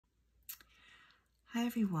Hi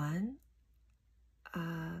everyone.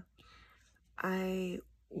 I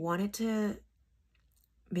wanted to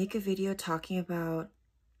make a video talking about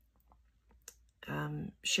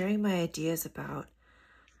sharing my ideas about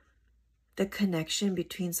the connection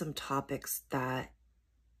between some topics that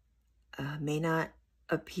may not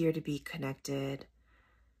appear to be connected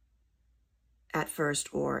at first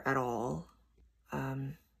or at all.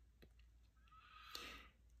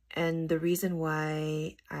 And the reason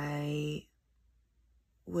why I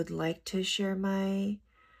would like to share my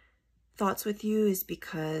thoughts with you is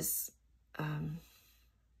because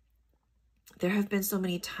there have been so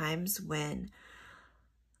many times when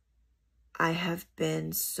I have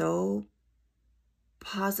been so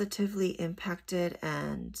positively impacted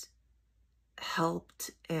and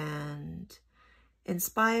helped and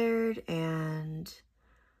inspired and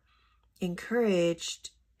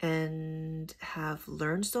encouraged and have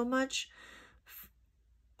learned so much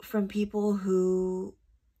from people who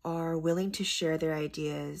are willing to share their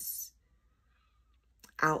ideas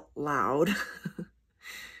out loud,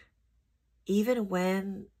 even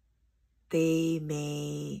when they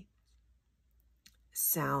may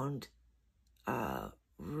sound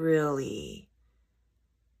really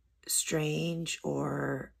strange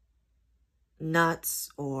or nuts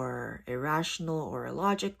or irrational or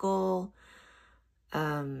illogical,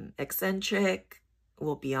 eccentric,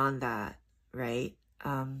 well, beyond that, right?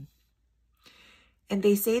 And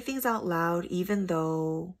they say things out loud even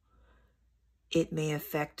though it may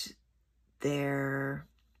affect their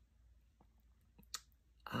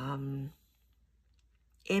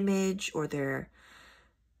image or their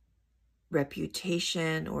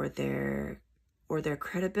reputation or their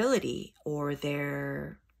credibility or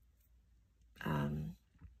their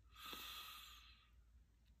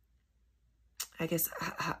I guess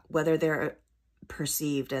whether they're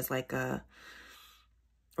perceived as like a,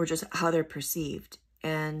 or just how they're perceived.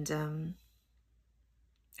 And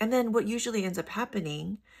then what usually ends up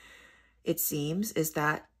happening, it seems, is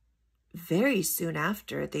that very soon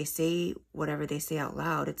after they say whatever they say out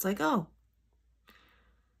loud, it's like, oh,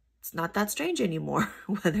 it's not that strange anymore.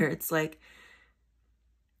 Whether it's like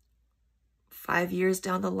 5 years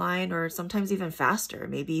down the line, or sometimes even faster,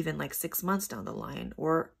 maybe even like 6 months down the line,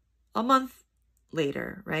 or a month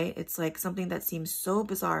later, right? It's like something that seems so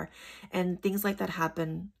bizarre. And things like that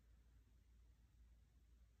happen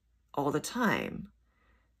all the time.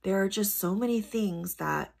 There are just so many things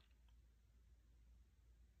that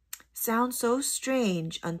sound so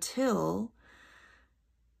strange until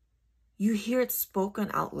you hear it spoken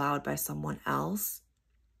out loud by someone else.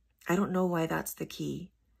 I don't know why that's the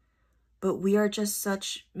key, but we are just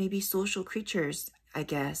such maybe social creatures, I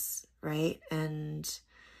guess, right? And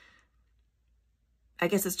I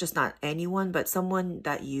guess it's just not anyone, but someone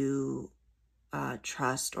that you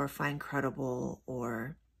trust or find credible,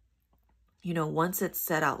 or, you know, once it's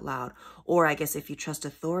said out loud, or I guess if you trust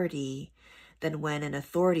authority, then when an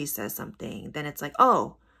authority says something, then it's like,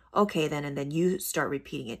 oh, okay, then, and then you start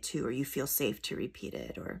repeating it too, or you feel safe to repeat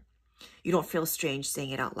it, or you don't feel strange saying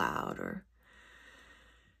it out loud, or,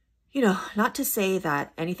 you know, not to say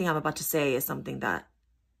that anything I'm about to say is something that,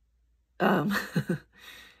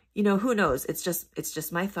 you know, who knows? It's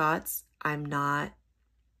just my thoughts. I'm not,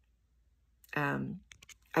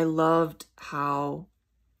 I loved how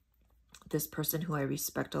this person who I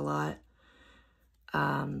respect a lot,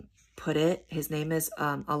 put it. His name is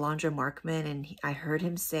Alondra Markman, and I heard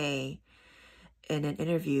him say in an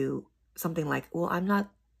interview something like, well, I'm not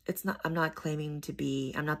claiming to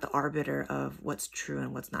be, I'm not the arbiter of what's true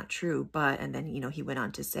and what's not true, but, and then, you know, he went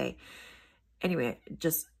on to say, anyway,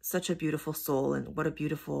 just such a beautiful soul, and what a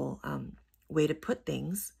beautiful way to put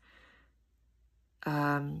things.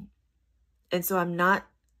 And so I'm not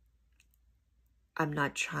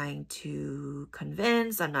trying to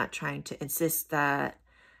convince, I'm not trying to insist that,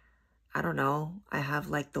 I don't know, I have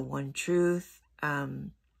like the one truth.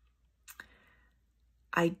 You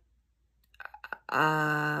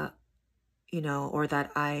know, or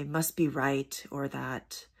that I must be right, or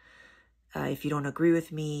that if you don't agree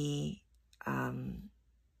with me,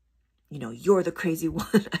 you know, you're the crazy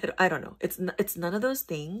one. I don't know. It's none of those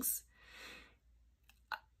things.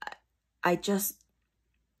 I just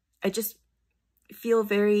feel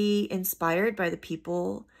very inspired by the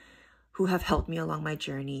people who have helped me along my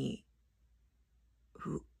journey,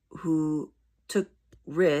 who took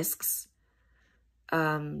risks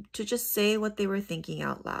to just say what they were thinking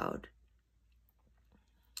out loud.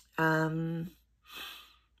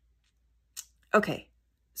 Okay,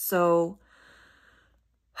 so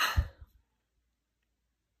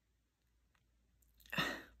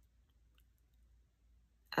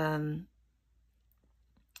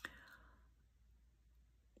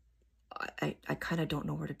I kind of don't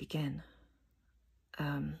know where to begin.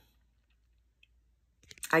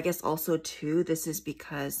 I guess also too, this is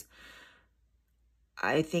because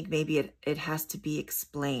I think maybe it has to be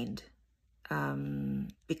explained,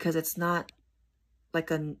 because it's not like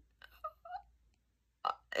an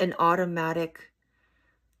automatic,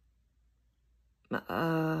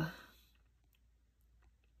 I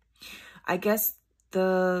guess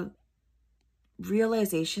the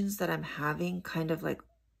realizations that I'm having kind of like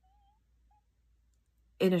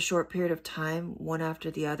in a short period of time, one after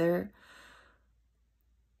the other,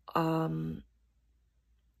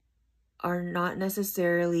 are not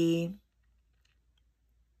necessarily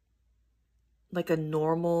like a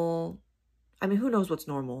normal, I mean, who knows what's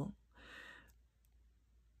normal?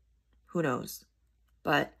 Who knows?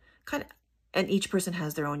 But kind of, and each person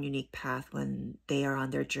has their own unique path when they are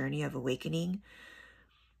on their journey of awakening.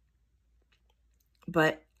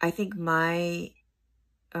 But I think my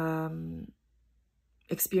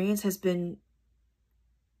experience has been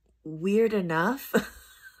weird enough.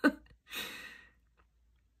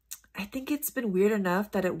 I think it's been weird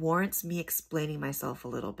enough that it warrants me explaining myself a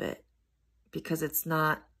little bit, because it's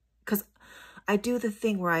not, because I do the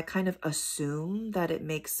thing where I kind of assume that it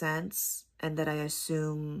makes sense, and that I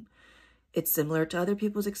assume it's similar to other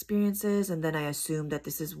people's experiences, and then I assume that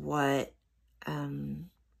this is what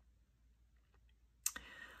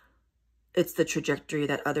it's the trajectory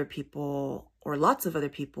that other people, or lots of other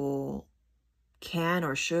people, can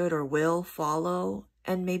or should or will follow.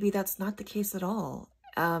 And maybe that's not the case at all.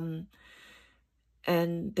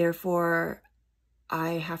 And therefore I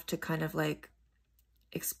have to kind of like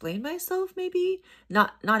explain myself, maybe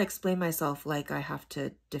not explain myself like I have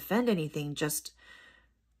to defend anything, just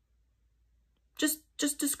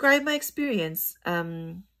describe my experience.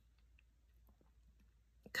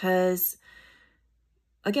 Because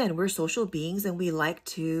again, we're social beings and we like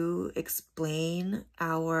to explain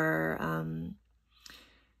our,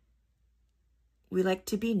 we like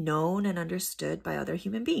to be known and understood by other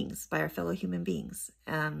human beings, by our fellow human beings.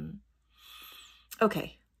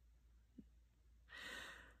 Okay.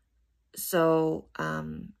 So,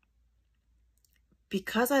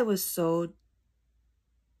 because I was so,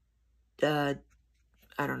 I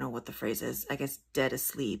don't know what the phrase is, I guess dead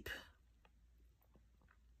asleep.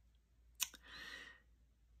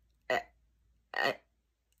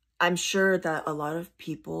 I'm sure that a lot of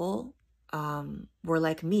people were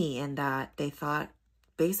like me, in that they thought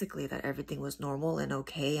basically that everything was normal and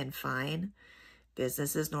okay and fine.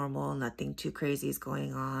 Business is normal, nothing too crazy is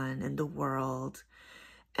going on in the world.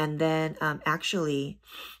 And then actually,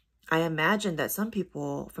 I imagine that some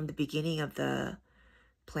people from the beginning of the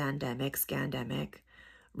plandemic, scandemic,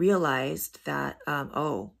 realized that,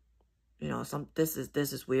 oh, you know, this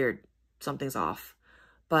is weird. Something's off.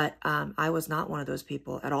 But I was not one of those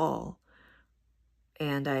people at all.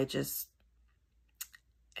 And I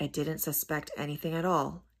didn't suspect anything at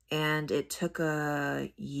all. And it took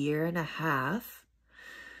a year and a half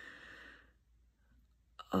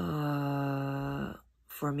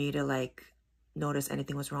for me to like notice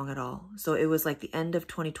anything was wrong at all. So it was like the end of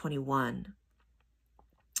 2021.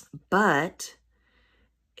 But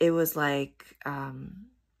it was like,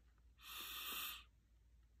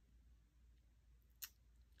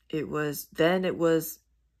 it was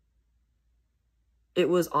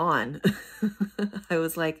on.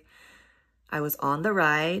 I was on the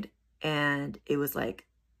ride, and it was like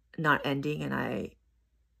not ending, and I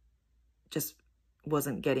just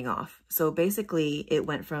wasn't getting off. So basically it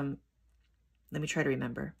went from, let me try to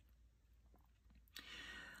remember.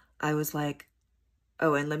 I was like,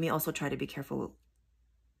 oh, and let me also try to be careful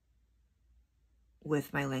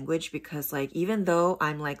with my language, because like, even though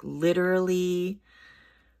I'm like literally,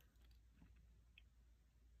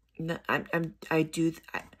 the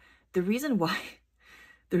reason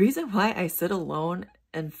why I sit alone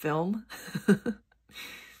and film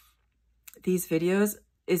these videos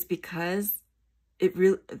is because it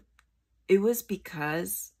was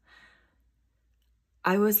because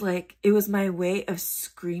I was like, it was my way of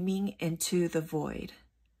screaming into the void.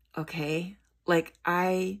 Okay. Like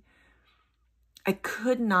I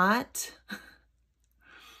could not,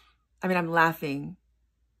 I mean, I'm laughing,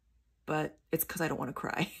 but it's because I don't want to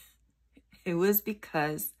cry. It was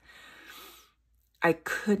because I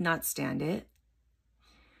could not stand it,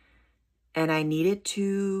 and I needed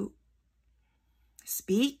to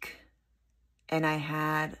speak, and I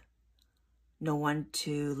had no one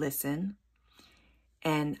to listen,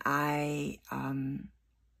 and I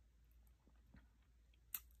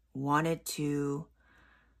wanted to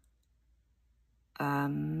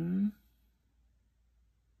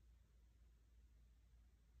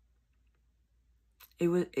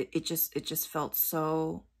it just felt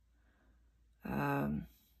so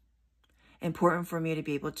important for me to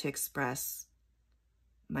be able to express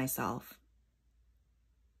myself.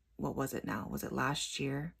 What was it now? Was it last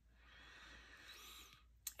year?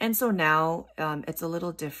 And so now it's a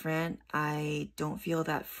little different. I don't feel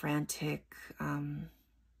that franticness,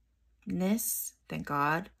 thank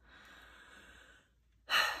God.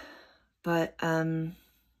 But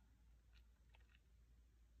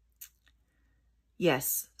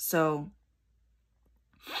yes, so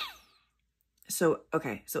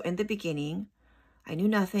okay, so in the beginning, I knew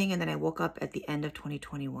nothing, and then I woke up at the end of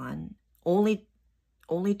 2021, only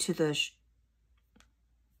to the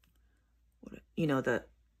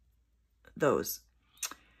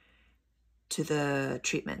to the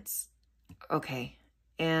treatments. Okay.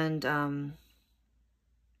 And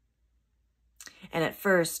at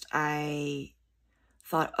first I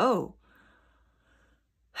thought, oh,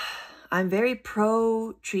 I'm very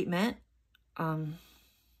pro treatment.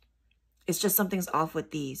 It's just something's off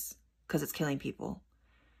with these because it's killing people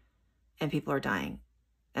and people are dying,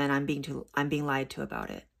 and I'm being lied to about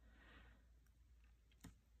it.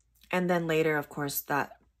 And then later, of course,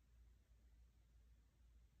 that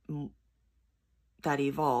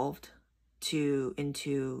evolved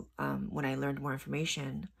into when I learned more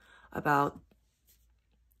information about,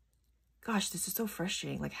 gosh, this is so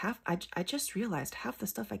frustrating. Like I just realized half the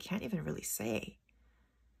stuff I can't even really say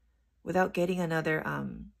without getting another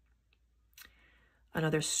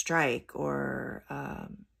strike or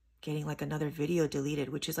getting like another video deleted,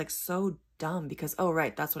 which is like so dumb because, oh,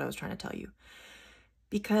 right, that's what I was trying to tell you.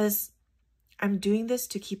 Because I'm doing this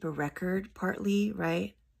to keep a record partly,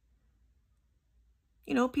 right?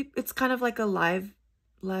 You know, it's kind of like a live,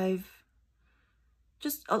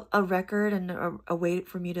 just a record and a way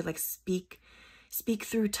for me to like speak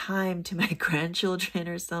through time to my grandchildren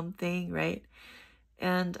or something, right?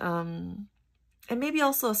 And maybe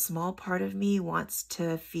also a small part of me wants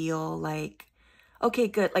to feel like, okay,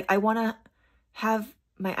 good. Like I want to have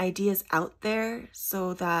my ideas out there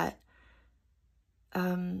so that,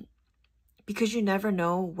 because you never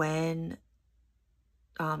know when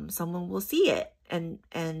someone will see it and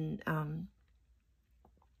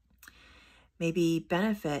maybe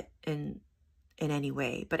benefit in any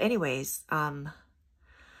way. But anyways, and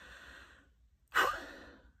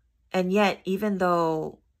yet, even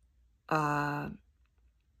though I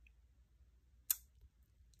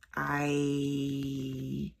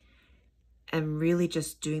am really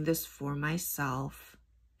just doing this for myself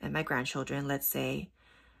and my grandchildren, let's say,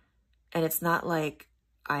 and it's not like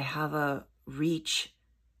I have a reach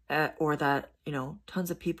or that, you know,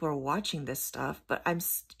 tons of people are watching this stuff, but I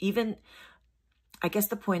guess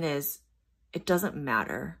the point is, it doesn't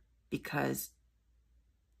matter because,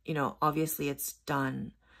 you know, obviously it's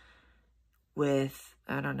done with,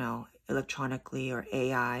 I don't know, electronically or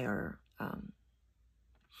AI or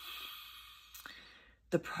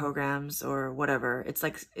the programs or whatever. It's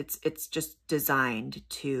like, it's just designed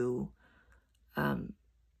to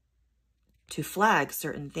flag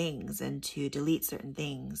certain things and to delete certain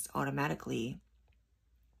things automatically.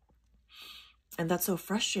 And that's so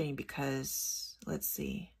frustrating because, let's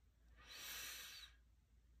see.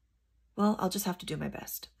 Well, I'll just have to do my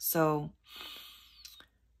best. So,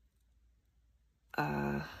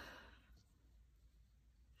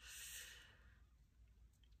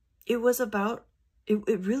 it was about,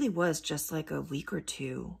 it really was just like a week or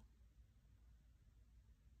two.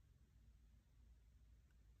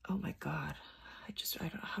 Oh my God. I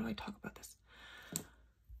don't know. How do I talk about this?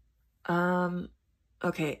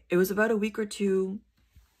 Okay. It was about a week or two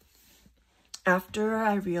after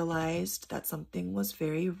I realized that something was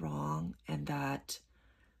very wrong and that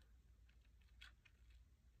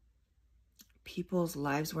people's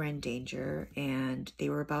lives were in danger and they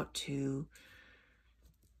were about to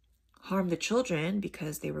harm the children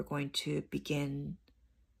because they were going to begin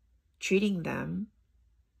treating them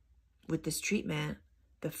with this treatment,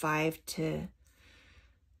 the 5 to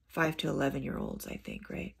 11-year-olds, I think,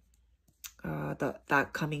 right?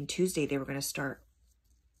 That coming Tuesday, they were going to start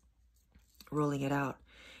rolling it out.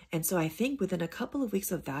 And so I think within a couple of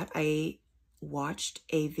weeks of that, I watched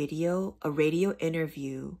a radio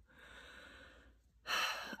interview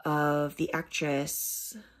of the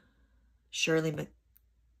actress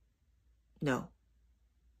No,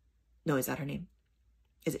 is that her name?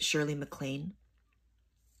 Is it Shirley MacLaine?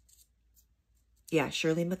 Yeah,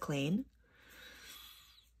 Shirley MacLaine.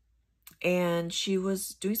 And she was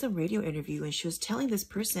doing some radio interview and she was telling this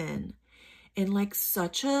person in like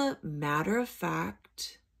such a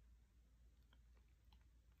matter-of-fact,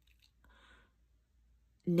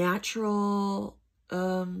 natural,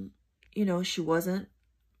 you know, she wasn't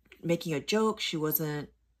making a joke. She wasn't,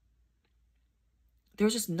 there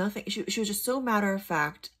was just nothing. She was just so matter of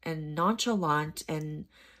fact and nonchalant and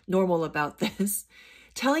normal about this,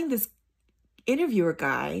 telling this interviewer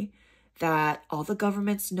guy that all the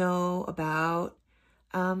governments know about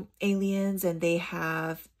aliens and they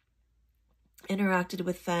have interacted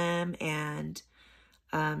with them and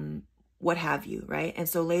what have you, right? And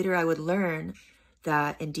so later I would learn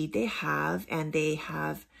that indeed they have, and they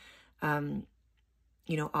have,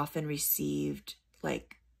 you know, often received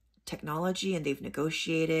like technology, and they've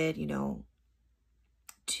negotiated, you know,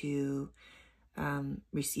 to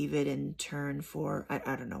receive it in turn for,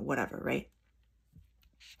 I don't know, whatever, right?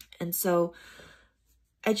 And so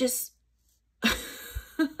I just,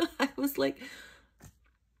 I was like,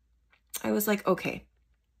 okay.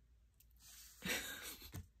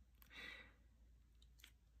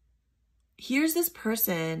 Here's this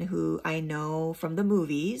person who I know from the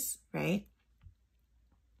movies, right?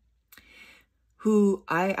 Who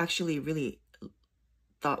I actually really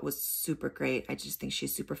thought was super great. I just think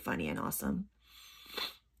she's super funny and awesome.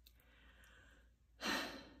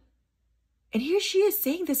 And here she is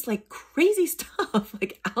saying this like crazy stuff,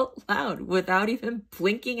 like out loud without even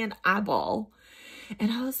blinking an eyeball.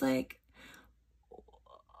 And I was like,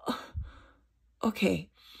 okay.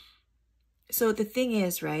 So the thing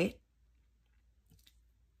is, right?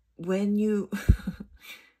 When you,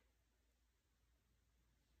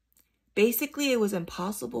 basically it was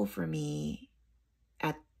impossible for me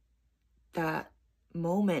at that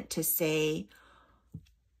moment to say,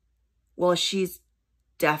 well, she's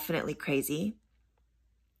definitely crazy.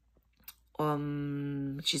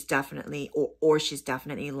 She's definitely, or she's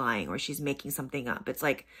definitely lying, or she's making something up. It's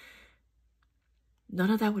like,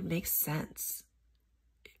 none of that would make sense.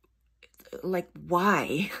 Like,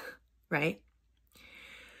 why? Right?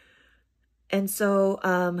 And so,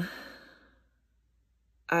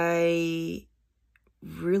 I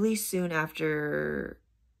really soon after,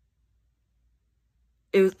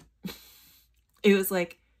 it was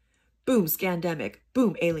like, boom, scandemic,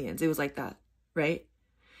 boom, aliens. It was like that, right?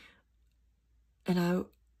 And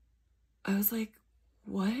I was like,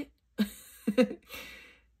 what?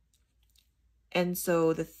 And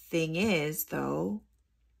so the thing is, though,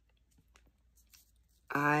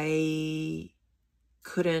 I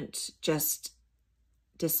couldn't just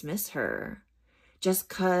dismiss her just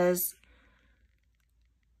because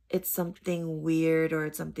it's something weird or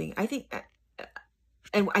it's something, I think,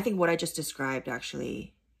 and I think what I just described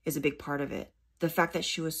actually is a big part of it. The fact that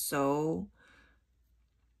she was so,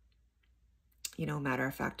 you know, matter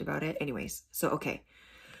of fact about it. Anyways, so, okay.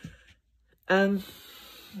 And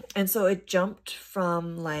so it jumped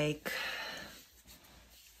from like,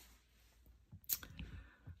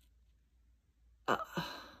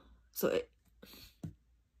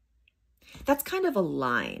 that's kind of a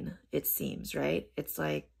line, it seems, right? It's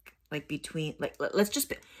like between, like, let's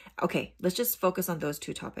just, okay, let's just focus on those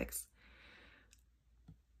two topics.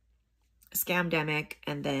 Scamdemic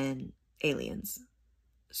and then aliens.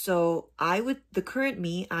 So the current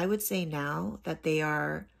me, I would say now that they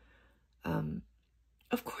are,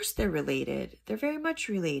 of course they're related. They're very much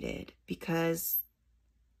related because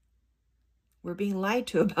we're being lied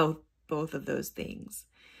to about both of those things.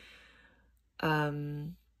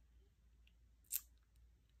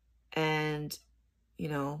 And, you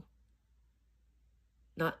know,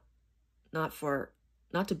 not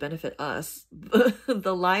to benefit us.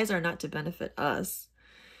 The lies are not to benefit us.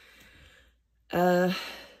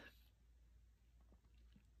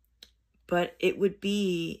 But it would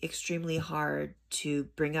be extremely hard to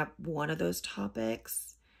bring up one of those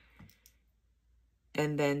topics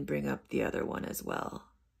and then bring up the other one as well.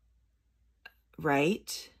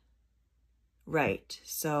 Right? Right.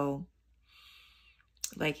 So,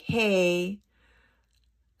 like, hey,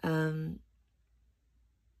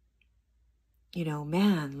 you know,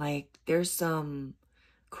 man, like, there's some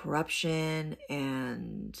corruption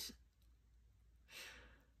and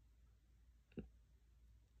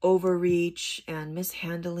overreach and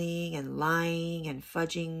mishandling and lying and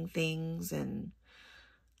fudging things and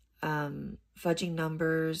fudging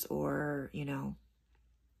numbers, or, you know,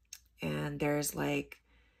 and there's like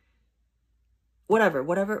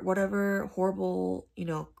whatever horrible, you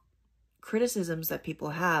know, criticisms that people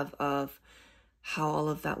have of how all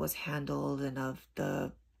of that was handled and of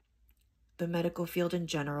the medical field in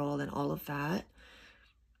general and all of that.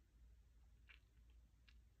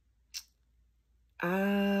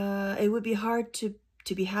 It would be hard to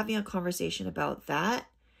be having a conversation about that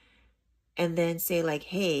and then say like,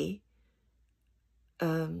 hey,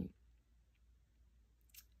 you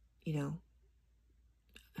know,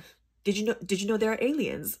 did you know there are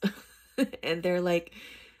aliens? And they're like,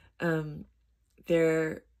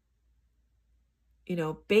 they're,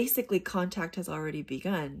 basically contact has already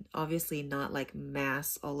begun. Obviously not like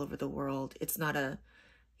mass all over the world. It's not a,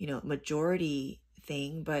 majority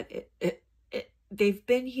thing, but they've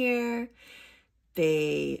been here.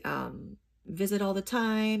 They visit all the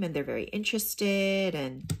time, and they're very interested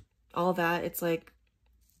and all that. It's like,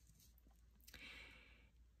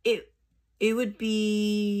 it would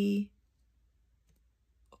be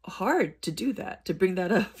hard to do that, to bring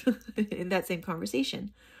that up in that same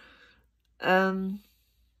conversation. But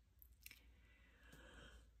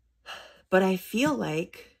I feel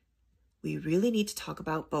like we really need to talk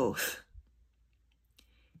about both,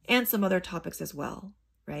 and some other topics as well,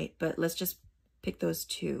 right? But let's just pick those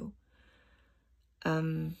two.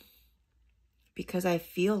 Because I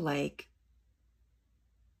feel like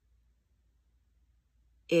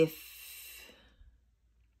if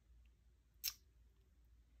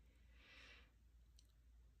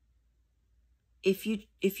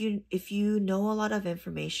you know a lot of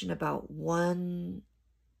information about one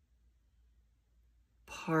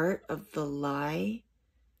part of the lie,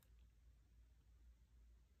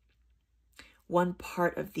 one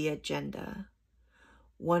part of the agenda,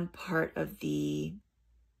 one part of the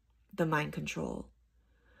mind control,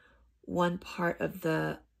 one part of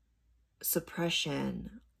the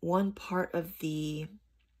suppression, one part of the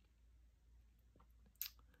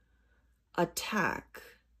attack,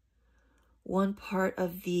 one part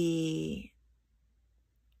of the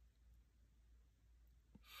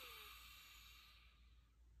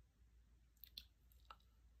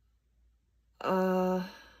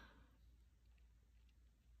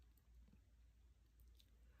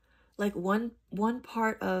like one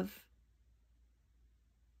part of,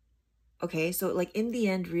 okay, so like in the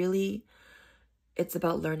end, really, it's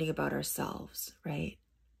about learning about ourselves, right?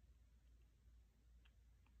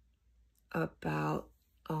 About,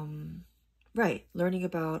 right, learning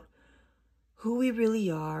about who we really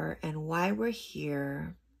are and why we're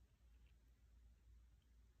here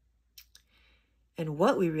and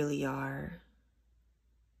what we really are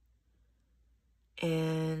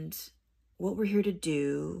and what we're here to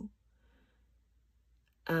do.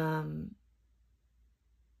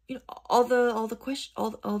 All the question,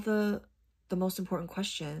 all the most important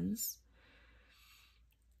questions.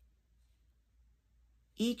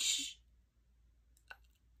 Each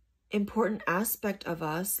important aspect of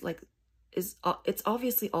us, like, it's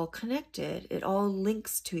obviously all connected. It all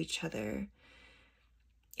links to each other.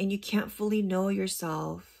 And you can't fully know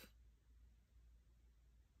yourself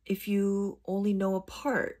if you only know a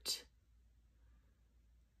part.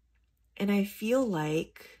 And I feel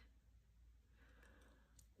like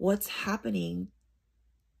what's happening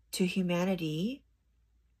to humanity,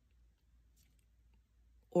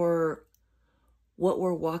 or what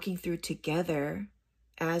we're walking through together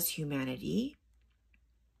as humanity,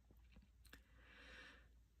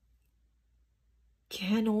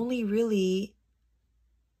 can only really,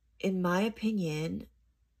 in my opinion,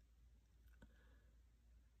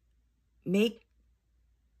 make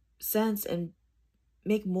sense and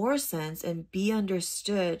make more sense and be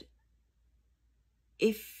understood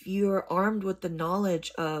if you're armed with the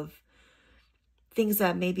knowledge of things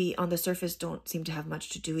that maybe on the surface don't seem to have much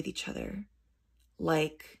to do with each other,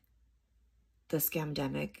 like the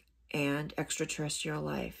scamdemic and extraterrestrial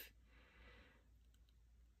life.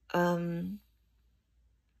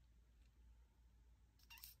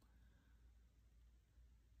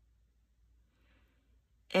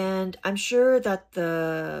 And I'm sure that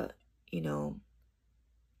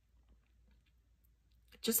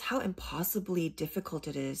just how impossibly difficult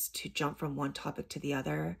it is to jump from one topic to the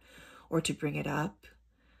other or to bring it up.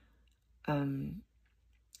 I'm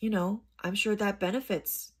sure that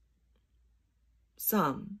benefits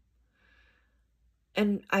some.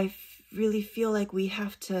 And I really feel like we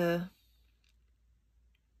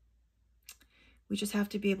just have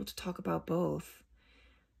to be able to talk about both.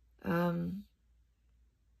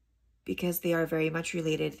 Because they are very much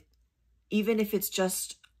related, even if it's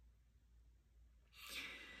just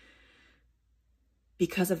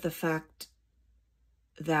because of the fact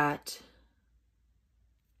that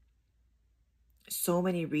so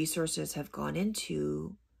many resources have gone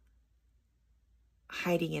into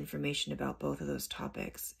hiding information about both of those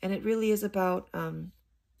topics. And it really is about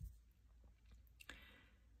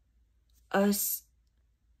us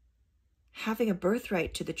having a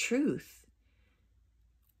birthright to the truth,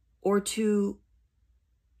 or to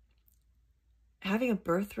having a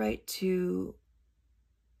birthright to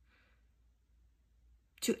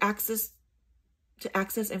access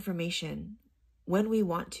information when we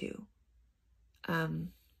want to.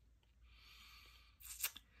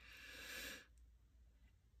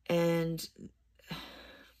 And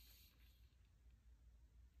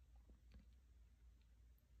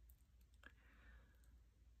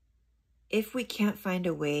if we can't find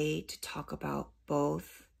a way to talk about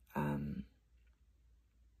both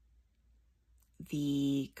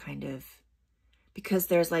the kind of, because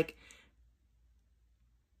there's like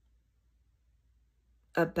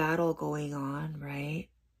a battle going on, right?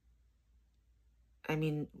 I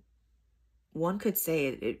mean, one could say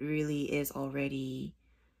it really is already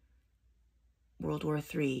World War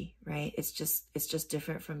III, right? It's just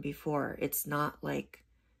different from before. It's not like,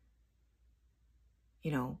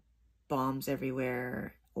 you know, bombs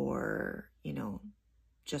everywhere, or, you know,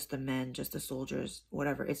 just the men, just the soldiers,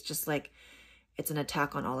 whatever. It's just like, it's an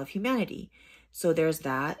attack on all of humanity. So there's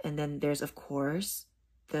that. And then there's, of course,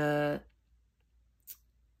 the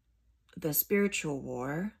spiritual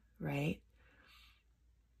war, right?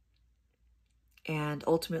 And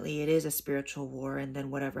ultimately it is a spiritual war. And then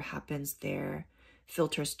whatever happens there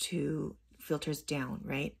filters down,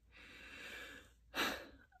 right?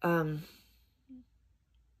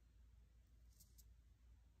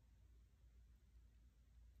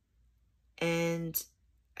 And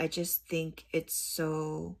I just think it's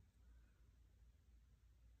so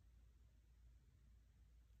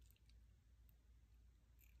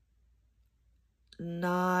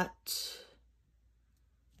not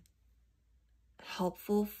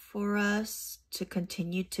helpful for us to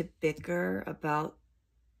continue to bicker about,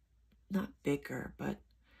 not bicker, but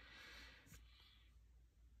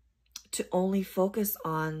to only focus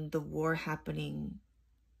on the war happening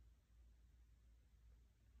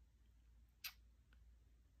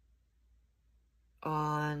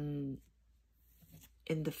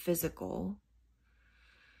in the physical.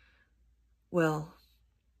 Well,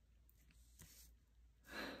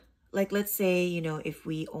 like, let's say, you know, if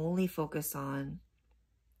we only focus on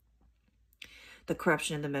the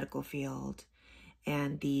corruption in the medical field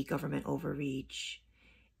and the government overreach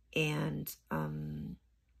and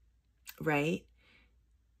right,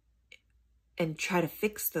 and try to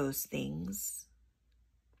fix those things,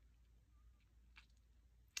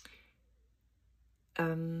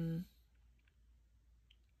 and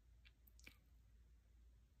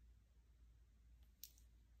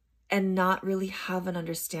not really have an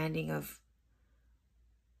understanding of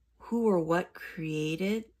who or what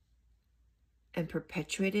created and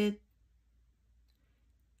perpetuated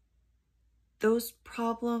those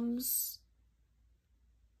problems,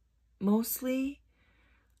 mostly,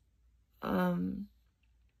 and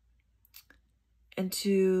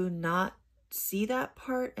to not see that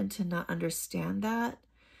part and to not understand that,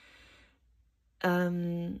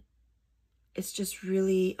 it's just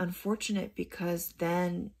really unfortunate, because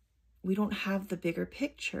then we don't have the bigger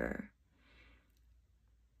picture.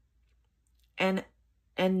 And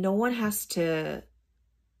no one has to,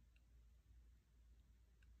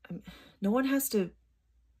 no one has to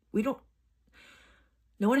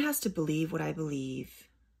believe what I believe.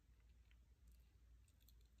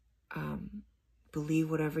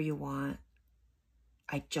 Believe whatever you want.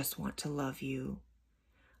 I just want to love you.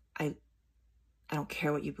 I don't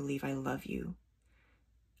care what you believe. I love you.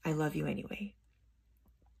 I love you anyway.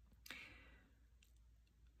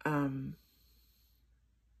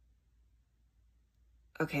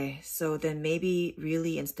 Okay, so then maybe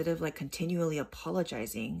really, instead of like continually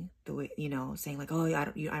apologizing the way, you know, saying like, oh,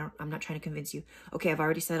 I'm not trying to convince you. Okay, I've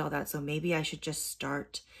already said all that. So maybe I should just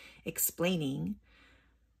start explaining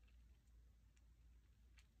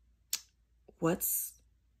what's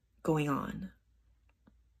going on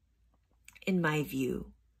in my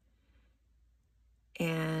view.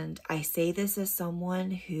 And I say this as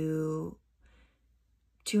someone who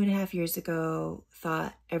 2.5 years ago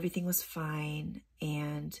thought everything was fine,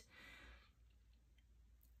 and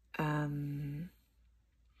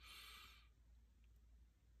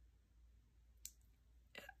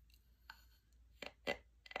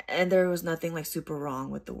there was nothing like super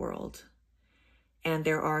wrong with the world. And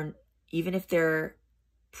there are, even if there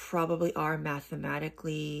probably are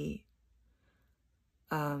mathematically,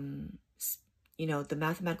 you know, the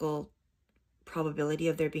mathematical probability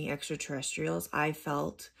of there being extraterrestrials, I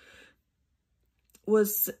felt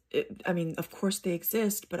was, I mean, of course they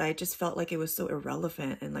exist, but I just felt like it was so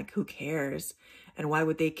irrelevant, and like, who cares? And why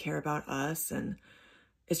would they care about us? And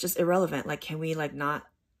it's just irrelevant. Like, can we like not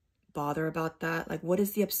bother about that? Like, what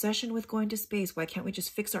is the obsession with going to space? Why can't we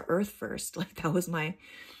just fix our Earth first? Like, that was my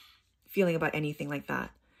feeling about anything like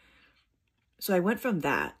that. So I went from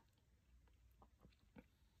that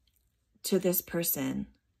to this person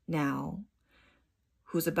now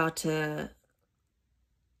who's about to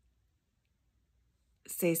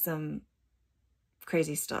say some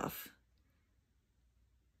crazy stuff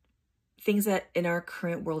things that in our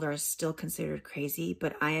current world are still considered crazy,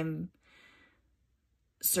 but I am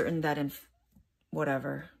certain that in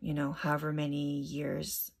whatever, you know, however many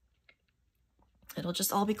years, it'll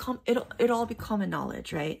just all become, it'll all be common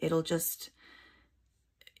knowledge, right? It'll just,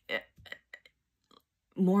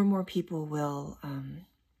 more and more people will,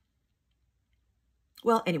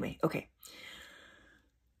 well, anyway, okay.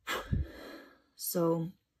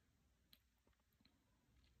 So,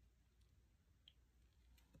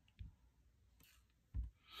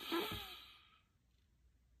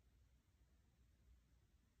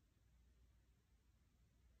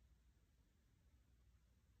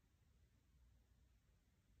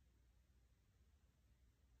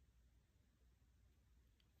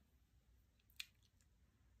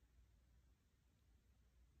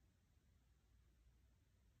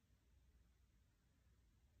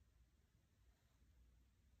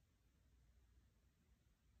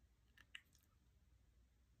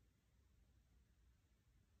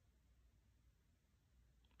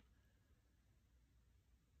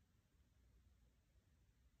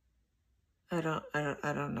 I don't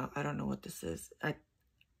know. I don't know what this is.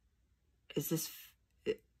 Is this,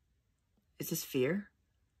 is this fear?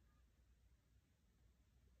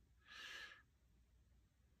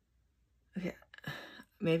 Okay.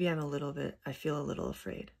 Maybe I'm a little bit, I feel a little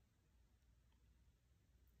afraid.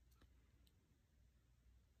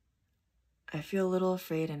 I feel a little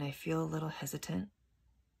afraid and I feel a little hesitant.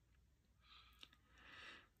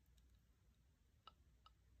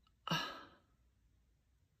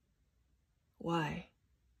 Why?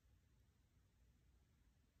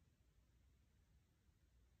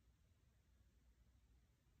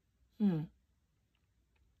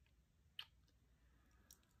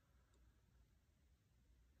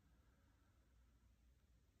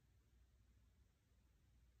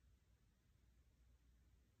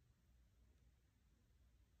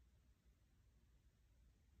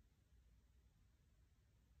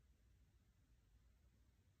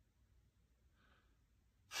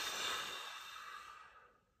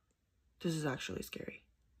 This is actually scary.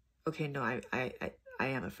 Okay, no, I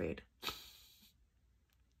am afraid.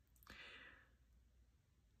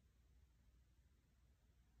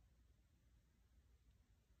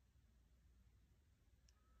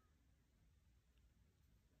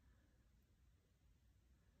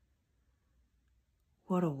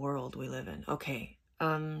 What a world we live in. Okay.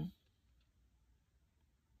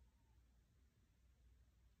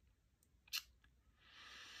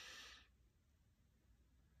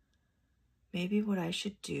 Maybe what I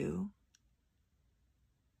should do.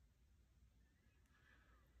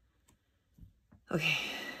 Okay.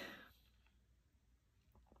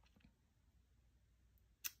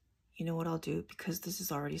 You know what I'll do? Because this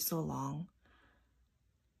is already so long,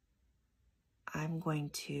 I'm going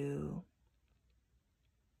to,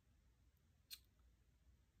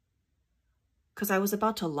 because I was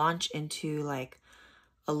about to launch into like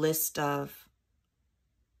a list of,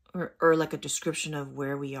 or like a description of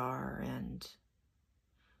where we are and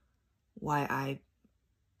why I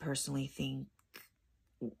personally think,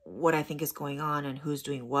 what I think is going on and who's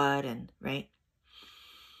doing what, and right?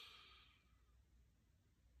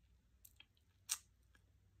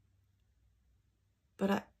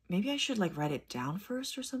 But maybe I should like write it down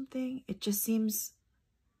first or something. It just seems,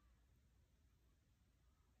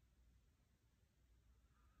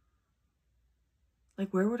 like,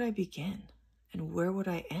 where would I begin? And where would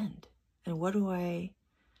I end? And what do I...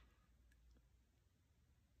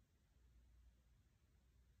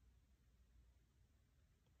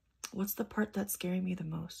 What's the part that's scaring me the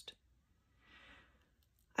most?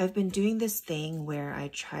 I've been doing this thing where I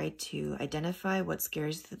try to identify what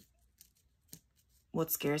scares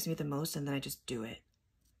me the most, and then I just do it.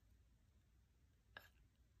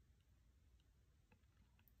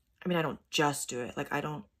 I mean, I don't just do it. Like,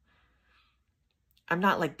 I'm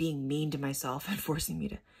not like being mean to myself and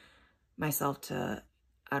forcing myself to,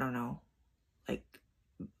 I don't know, like,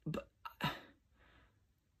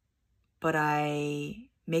 but I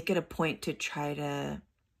make it a point to try to,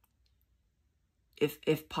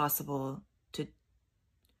 if possible, to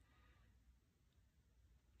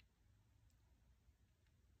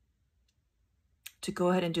go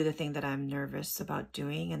ahead and do the thing that I'm nervous about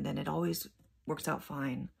doing, and then it always works out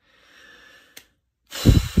fine.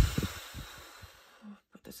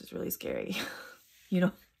 But this is really scary, you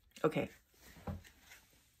know? Okay.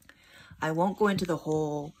 I won't go into the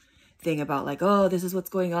whole thing about like, oh, this is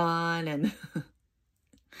what's going on, and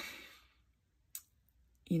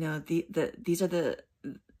you know, these are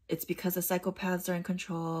it's because the psychopaths are in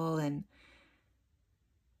control and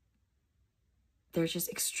they're just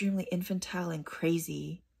extremely infantile and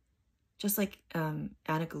crazy just like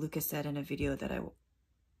Annika Lucas said in a video that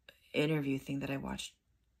interview thing that I watched.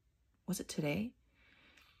 Was it today?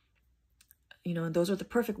 You know, and those are the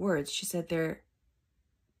perfect words. She said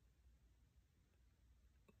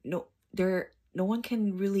no one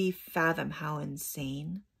can really fathom how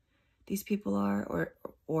insane these people are,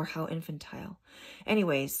 or how infantile.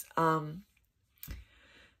 Anyways,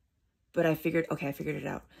 but I figured it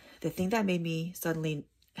out. The thing that made me suddenly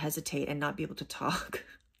hesitate and not be able to talk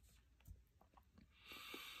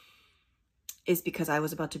is because I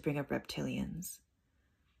was about to bring up reptilians.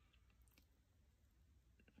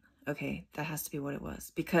 Okay, that has to be what it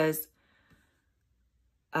was. Because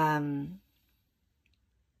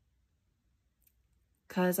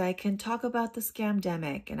I can talk about the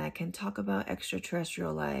scamdemic, and I can talk about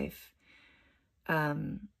extraterrestrial life.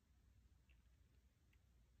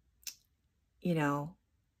 You know,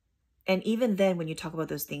 and even then when you talk about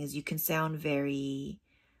those things, you can sound very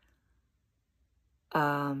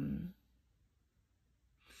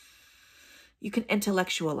you can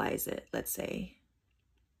intellectualize it, let's say.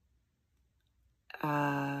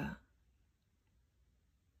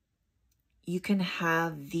 You can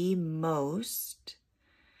have the most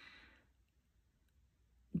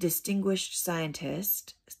distinguished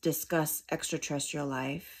scientist discuss extraterrestrial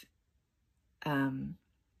life. You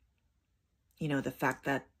know, the fact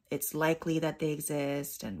that it's likely that they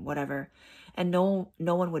exist and whatever. And no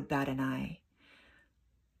one would bat an eye.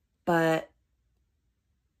 But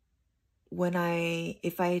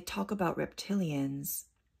if I talk about reptilians,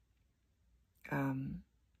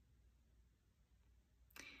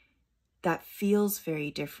 that feels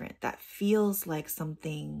very different. That feels like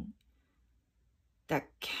something that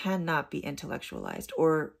cannot be intellectualized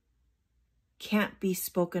or can't be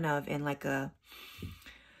spoken of in like a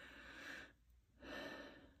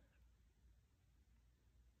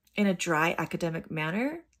dry academic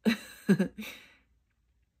manner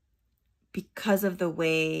because of the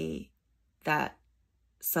way that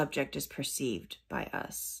subject is perceived by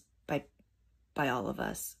us, by all of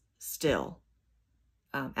us still,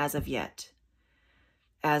 as of yet,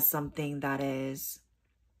 as something that is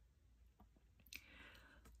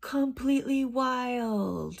completely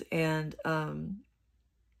wild and,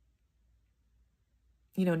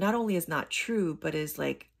 you know, not only is not true, but is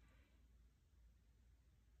like,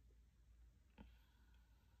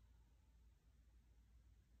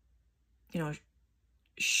 you know,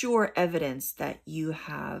 sure evidence that you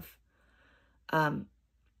have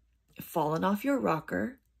fallen off your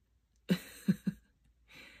rocker,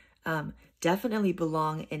 definitely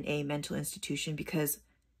belong in a mental institution, because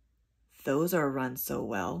those are run so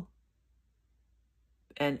well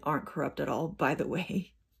and aren't corrupt at all, by the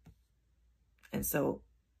way. And so,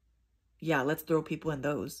 yeah, let's throw people in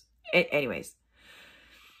those. Anyways,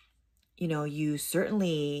 you know, you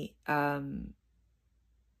certainly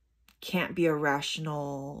can't be a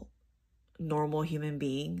rational, normal human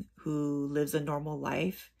being who lives a normal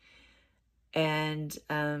life. And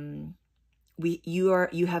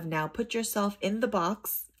you have now put yourself in the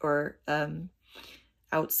box, or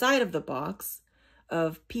outside of the box,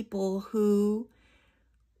 of people who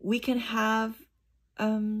we can have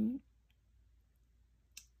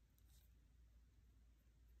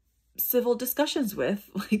civil discussions with.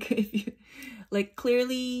 Like, if you, like,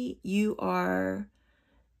 clearly you are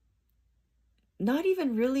not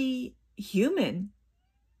even really human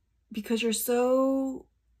because you're so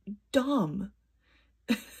dumb.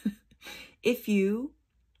 If you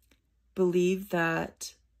believe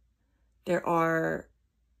that there are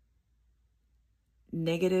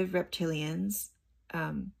negative reptilians,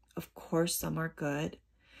 of course some are good,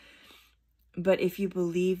 but if you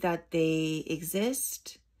believe that they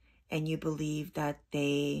exist and you believe that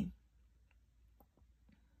they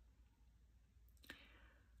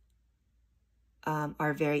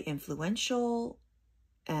are very influential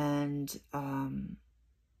and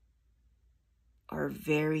are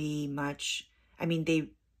very much, I mean,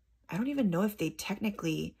 I don't even know if they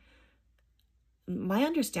technically, my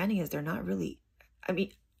understanding is they're not really, I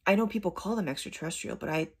mean, I know people call them extraterrestrial, but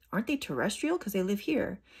aren't they terrestrial because they live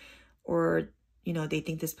here? Or, you know, they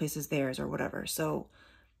think this place is theirs or whatever. So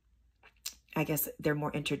I guess they're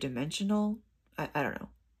more interdimensional. I don't know.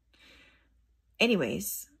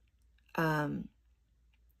 Anyways,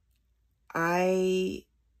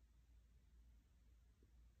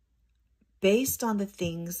 based on the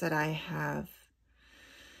things that I have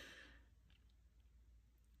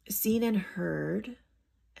seen and heard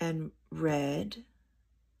and read,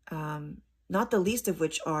 not the least of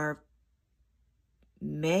which are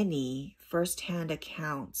many firsthand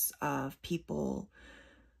accounts of people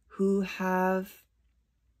who have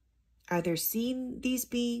either seen these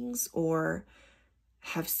beings or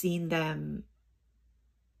have seen them,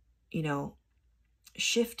 you know,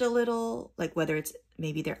 shift a little, like whether it's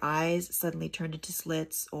maybe their eyes suddenly turned into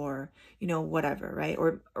slits or, you know, whatever, right?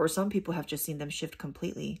 Or some people have just seen them shift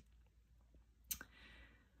completely.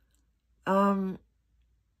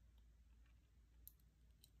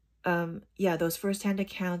 Yeah, those firsthand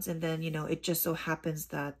accounts, and then, you know, it just so happens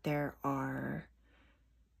that there are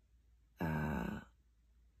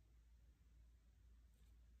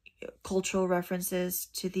cultural references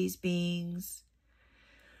to these beings.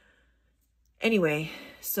 Anyway,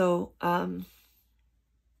 so I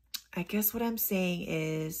guess what I'm saying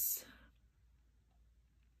is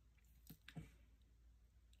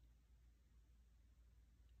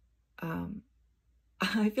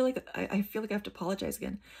I feel like I feel like I have to apologize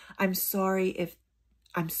again. I'm sorry if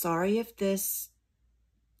this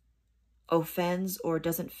offends or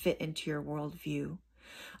doesn't fit into your worldview.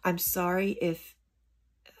 I'm sorry if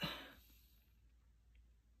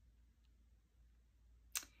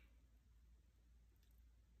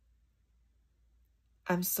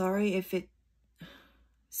it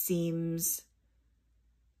seems,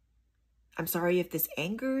 I'm sorry if this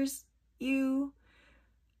angers you.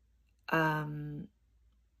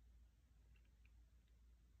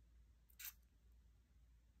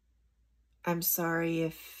 I'm sorry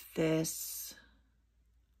if this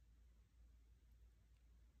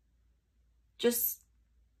just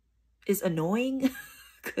is annoying,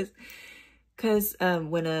 because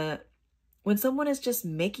when someone is just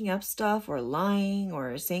making up stuff or lying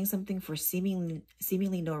or saying something for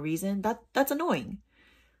seemingly no reason, that's annoying.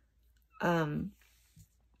 But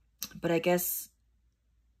I guess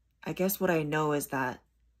what I know is that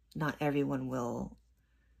not everyone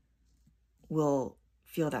will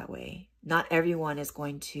feel that way. Not everyone is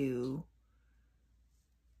going to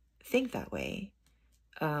think that way,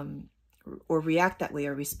 or react that way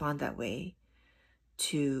or respond that way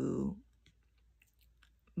to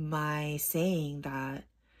my saying that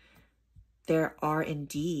there are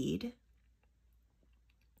indeed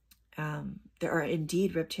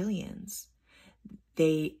reptilians.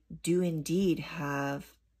 They do indeed have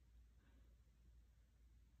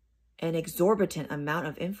an exorbitant amount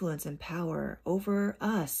of influence and power over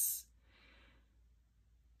us,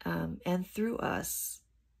 and through us.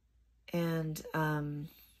 And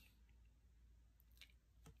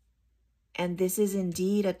this is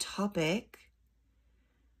indeed a topic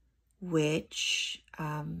which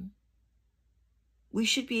we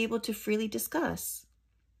should be able to freely discuss.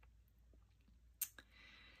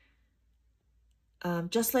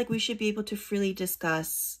 Just like we should be able to freely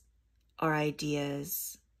discuss our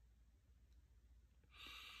ideas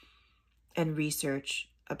and research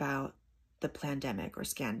about the plandemic or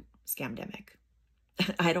scamdemic.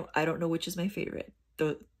 I don't know which is my favorite,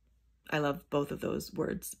 though I love both of those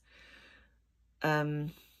words.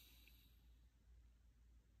 And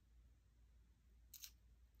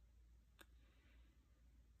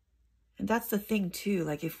that's the thing too,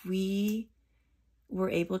 like if we were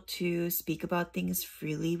able to speak about things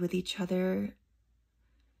freely with each other,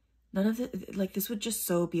 none of it, like this would just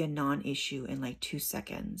so be a non-issue in like 2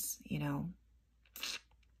 seconds, you know?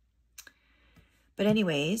 But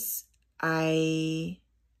anyways, I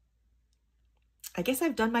guess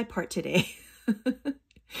I've done my part today.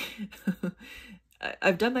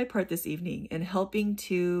 I've done my part this evening in helping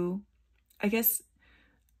to, I guess,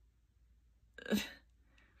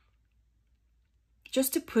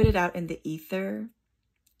 just to put it out in the ether,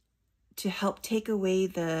 to help take away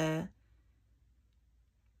the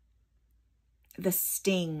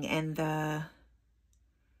sting and the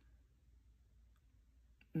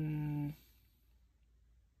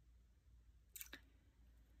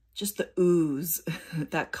just the ooze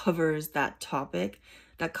that covers that topic,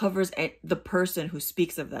 that covers the person who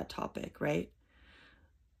speaks of that topic, right?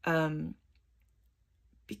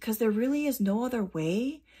 Because there really is no other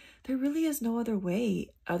way. There really is no other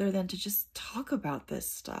way other than to just talk about this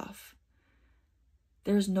stuff.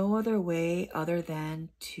 There's no other way other than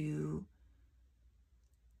to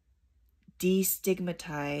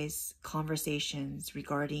destigmatize conversations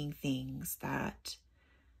regarding things that,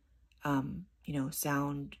 you know,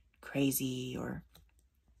 sound crazy, or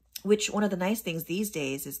which one of the nice things these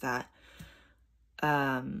days is that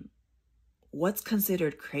what's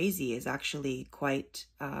considered crazy is actually quite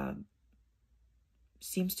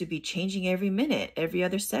seems to be changing every minute, every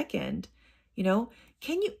other second. You know,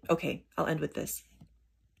 okay, I'll end with this.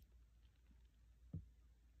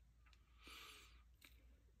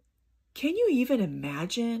 Can you even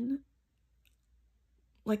imagine,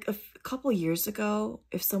 like a couple years ago,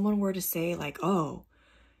 if someone were to say like, oh,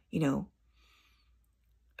 you know,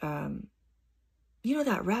 you know,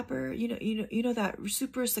 that rapper, you know that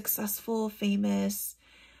super successful, famous,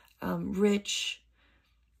 rich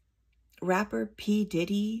rapper P.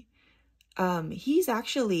 Diddy. He's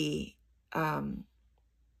actually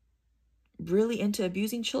really into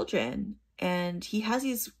abusing children, and he has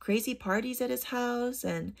these crazy parties at his house,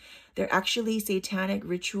 and they're actually satanic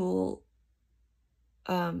ritual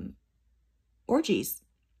orgies.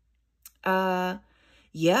 Yeah,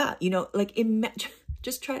 you know, like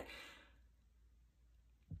just try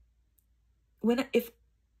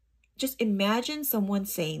just imagine someone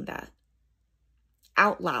saying that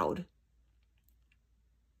out loud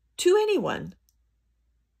to anyone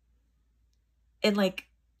in, like,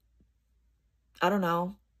 I don't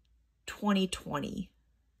know, 2020,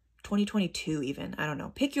 2022 even, I don't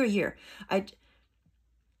know, pick your year.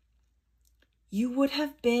 You would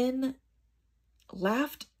have been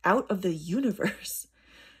laughed out of the universe.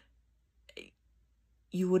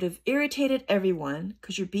 You would have irritated everyone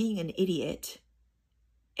because you're being an idiot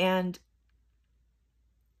and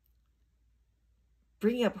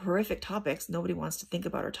bringing up horrific topics nobody wants to think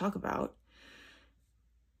about or talk about.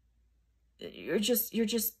 You're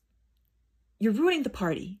ruining the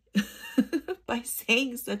party by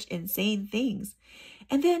saying such insane things.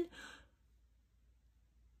 And then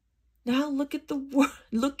now look at the world.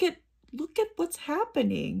 Look at what's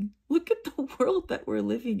happening. Look at the world that we're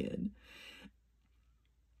living in.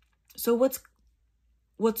 So what's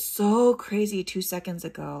so crazy 2 seconds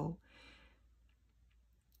ago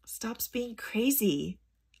stops being crazy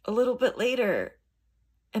a little bit later.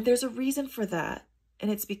 And there's a reason for that. And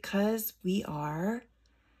it's because we are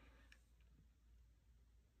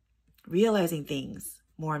realizing things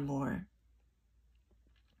more and more.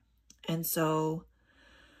 And so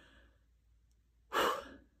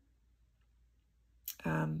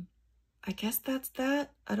I guess that's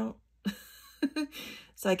that.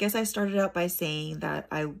 So I guess I started out by saying that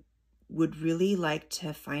I would really like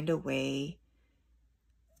to find a way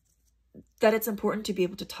that it's important to be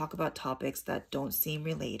able to talk about topics that don't seem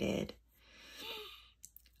related,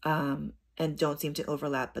 and don't seem to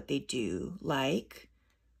overlap, but they do, like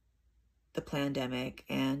the plandemic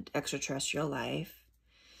and extraterrestrial life.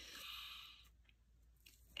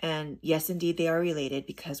 And yes, indeed, they are related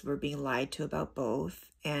because we're being lied to about both,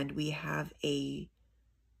 and we have a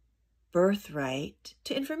birthright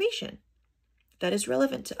to information that is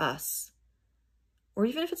relevant to us. Or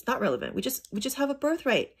even if it's not relevant, we just have a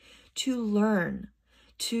birthright to learn,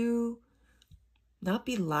 to not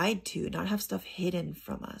be lied to, not have stuff hidden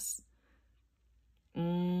from us.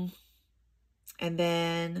 And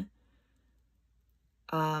then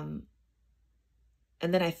I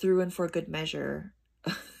threw in for good measure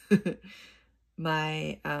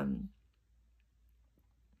my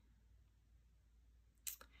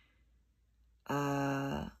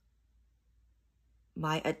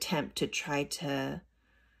my attempt to try to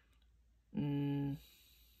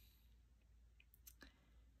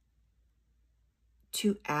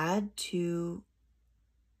add to,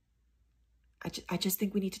 I just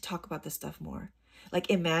think we need to talk about this stuff more. Like,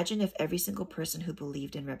 imagine if every single person who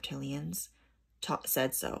believed in reptilians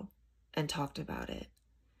said so and talked about it.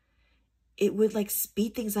 It would, like,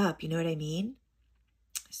 speed things up, you know what I mean?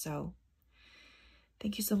 So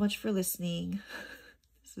thank you so much for listening.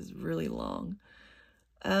 This is really long.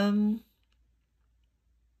 Have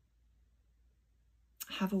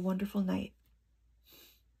a wonderful night.